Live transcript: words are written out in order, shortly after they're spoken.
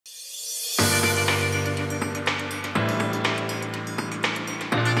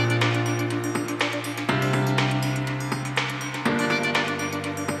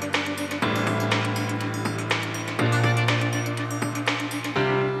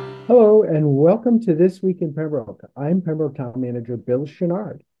Hello and welcome to This Week in Pembroke. I'm Pembroke Town Manager Bill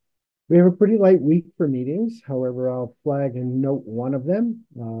Chenard. We have a pretty light week for meetings. However, I'll flag and note one of them.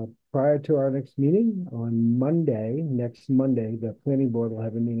 Prior to our next meeting on Monday, next Monday, the planning board will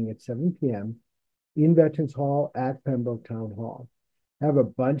have a meeting at 7 p.m. in Veterans Hall at Pembroke Town Hall. I have a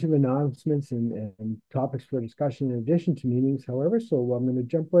bunch of announcements and topics for discussion in addition to meetings, however, so I'm going to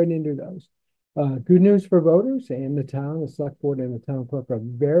jump right into those. Good news for voters and the town, the select board and the town clerk are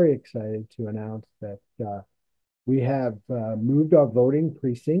very excited to announce that we have moved our voting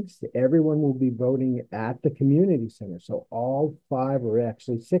precincts. Everyone will be voting at the community center. So all five, or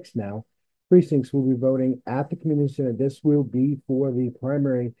actually six now, precincts will be voting at the community center. This will be for the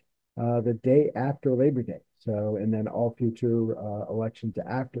primary the day after Labor Day. So, and then all future elections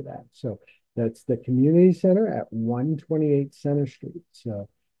after that. So that's the community center at 128 Center Street. So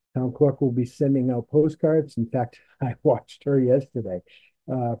town clerk will be sending out postcards. In fact, I watched her yesterday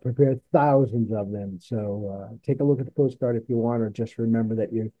prepared thousands of them. So take a look at the postcard if you want, or just remember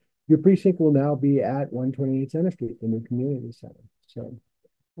that your precinct will now be at 128 Center Street, the new community center. So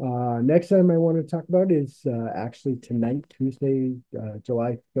next item I want to talk about is actually tonight, Tuesday,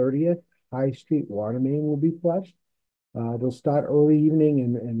 July 30th, High Street water main will be flushed. They'll start early evening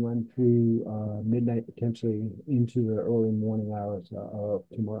and run through midnight, potentially into the early morning hours of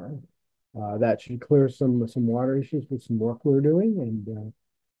tomorrow. That should clear some water issues with some work we're doing,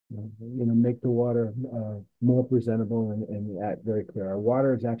 and make the water more presentable and very clear. Our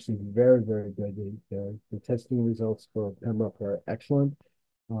water is actually very, very good. The testing results for Pembroke are excellent.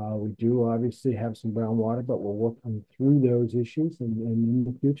 We do obviously have some brown water, but we're working through those issues, and in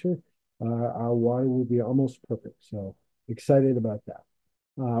the future, our water will be almost perfect. So excited about that.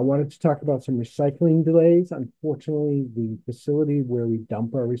 I wanted to talk about some recycling delays. Unfortunately, the facility where we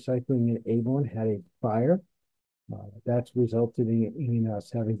dump our recycling in Avon had a fire. That's resulted in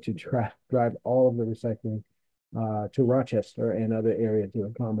us having to drive all of the recycling to Rochester and other areas of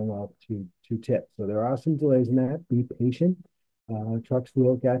the Commonwealth to tip. So there are some delays in that. Be patient. Trucks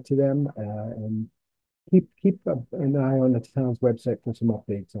will get to them, and keep an eye on the town's website for some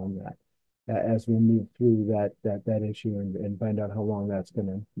updates on that as we move through that issue and find out how long that's going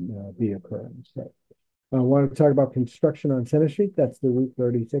to be occurring. So I want to talk about construction on Center Street. That's the Route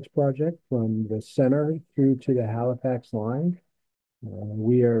 36 project from the center through to the Halifax line.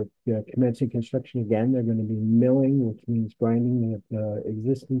 We are commencing construction again. They're going to be milling, which means grinding the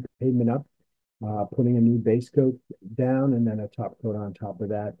existing pavement up, putting a new base coat down, and then a top coat on top of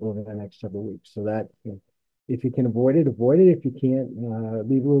that over the next several weeks. So that, if you can avoid it, avoid it. If you can't,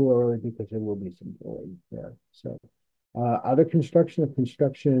 leave a little early because there will be some delays there. So other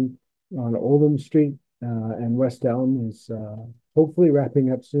construction on Oldham Street and West Elm is hopefully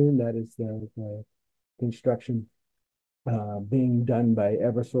wrapping up soon. That is the construction being done by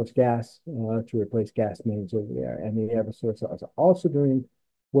Eversource Gas to replace gas mains over there. And the Eversource is also doing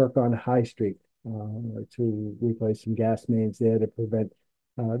work on High Street to replace some gas mains there to prevent.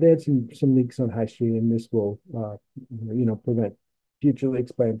 They had some leaks on High Street, and this will prevent future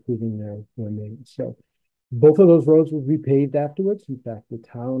leaks by improving their mains. So both of those roads will be paved afterwards. In fact, the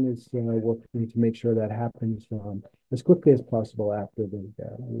town is working to make sure that happens as quickly as possible after the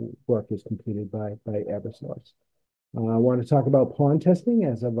work is completed by Eversource. I want to talk about pond testing.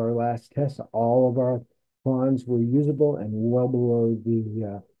 As of our last test, all of our ponds were usable and well below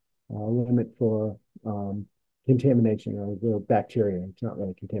the limit for contamination or bacteria. It's not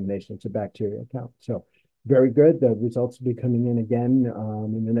really contamination, it's a bacteria count. So very good. The results will be coming in again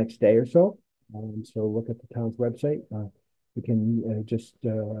in the next day or so. So look at the town's website. You can just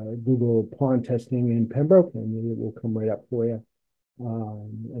Google pond testing in Pembroke, and it will come right up for you.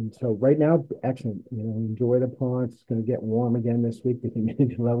 And so right now, excellent. Enjoy the ponds. It's going to get warm again this week. The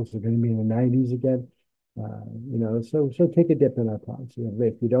humidity levels are going to be in the 90s again. So take a dip in our ponds.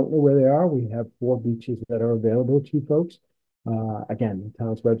 If you don't know where they are, we have 4 beaches that are available to you folks. Again, the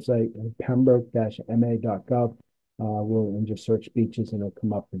town's website, pembroke-ma.gov. We'll just search beaches, and it'll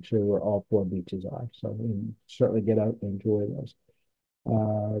come up and show you where all 4 beaches are. So certainly get out and enjoy those.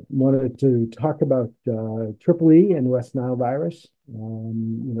 Wanted to talk about Triple E and West Nile virus.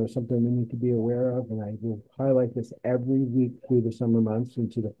 Something we need to be aware of, and I will highlight this every week through the summer months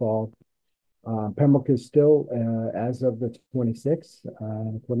into the fall. Pembroke is still, as of the 26th,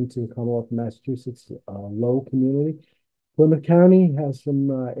 according to the Commonwealth of Massachusetts, low community. Plymouth County has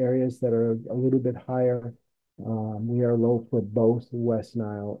some areas that are a little bit higher. We are low for both West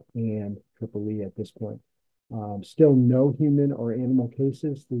Nile and Triple E at this point. Still no human or animal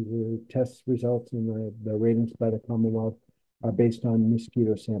cases. The test results and the ratings by the Commonwealth are based on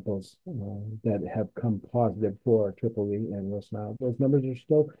mosquito samples that have come positive for Triple E and West Nile. Those numbers are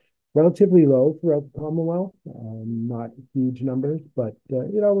still relatively low throughout the Commonwealth, not huge numbers, but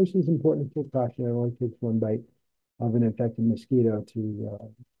it always is important to take caution. It only takes one bite of an infected mosquito to,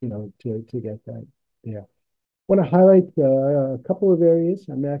 to get that. Yeah. Want to highlight a couple of areas.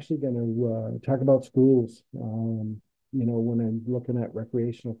 I'm actually going to talk about schools. When I'm looking at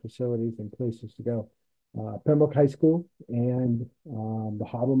recreational facilities and places to go. Pembroke High School and the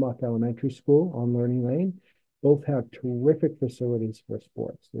Habermuck Elementary School on Learning Lane both have terrific facilities for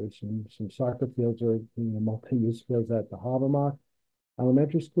sports. There's some soccer fields or multi-use fields at the Habermuck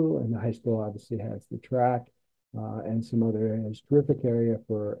Elementary School, and the high school obviously has the track and some other areas. Terrific area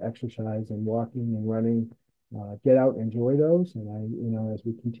for exercise and walking and running. Get out and enjoy those. And as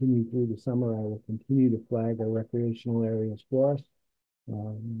we continue through the summer, I will continue to flag our recreational areas for us.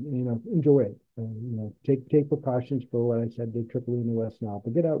 Enjoy it. Take precautions for what I said, the triple in the West Nile,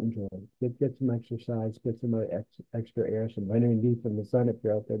 but get out and enjoy it. Get some exercise, get some extra air, some vitamin D from the sun if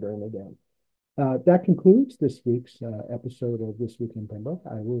you're out there during the day. That concludes this week's episode of This Week in Pembroke.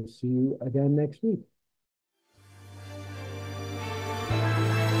 I will see you again next week.